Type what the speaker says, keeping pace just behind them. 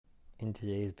In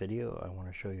today's video, I want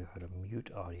to show you how to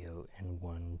mute audio in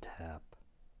one tap.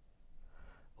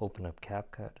 Open up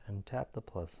CapCut and tap the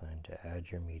plus sign to add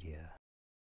your media.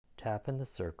 Tap in the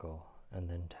circle and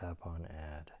then tap on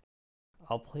Add.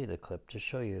 I'll play the clip to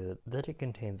show you that it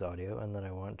contains audio and that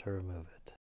I want to remove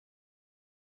it.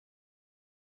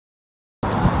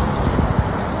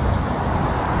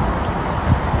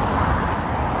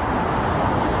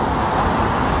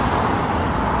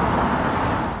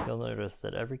 You'll notice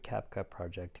that every CapCut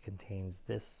project contains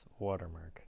this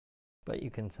watermark, but you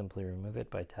can simply remove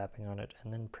it by tapping on it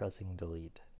and then pressing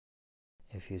delete.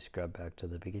 If you scrub back to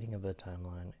the beginning of the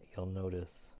timeline, you'll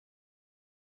notice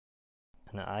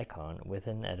an icon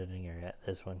within the editing area,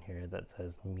 this one here, that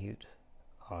says mute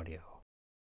audio.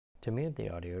 To mute the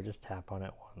audio, just tap on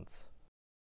it once.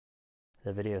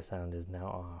 The video sound is now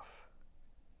off.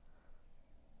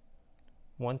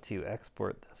 Once you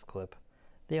export this clip,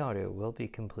 the audio will be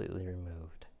completely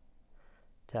removed.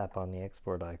 Tap on the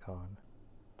export icon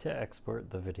to export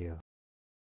the video.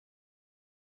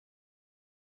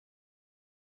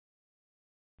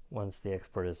 Once the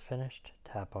export is finished,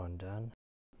 tap on Done.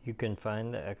 You can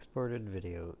find the exported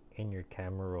video in your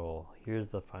camera roll. Here's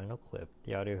the final clip.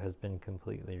 The audio has been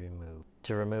completely removed.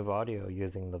 To remove audio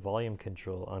using the volume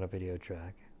control on a video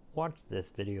track, watch this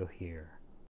video here.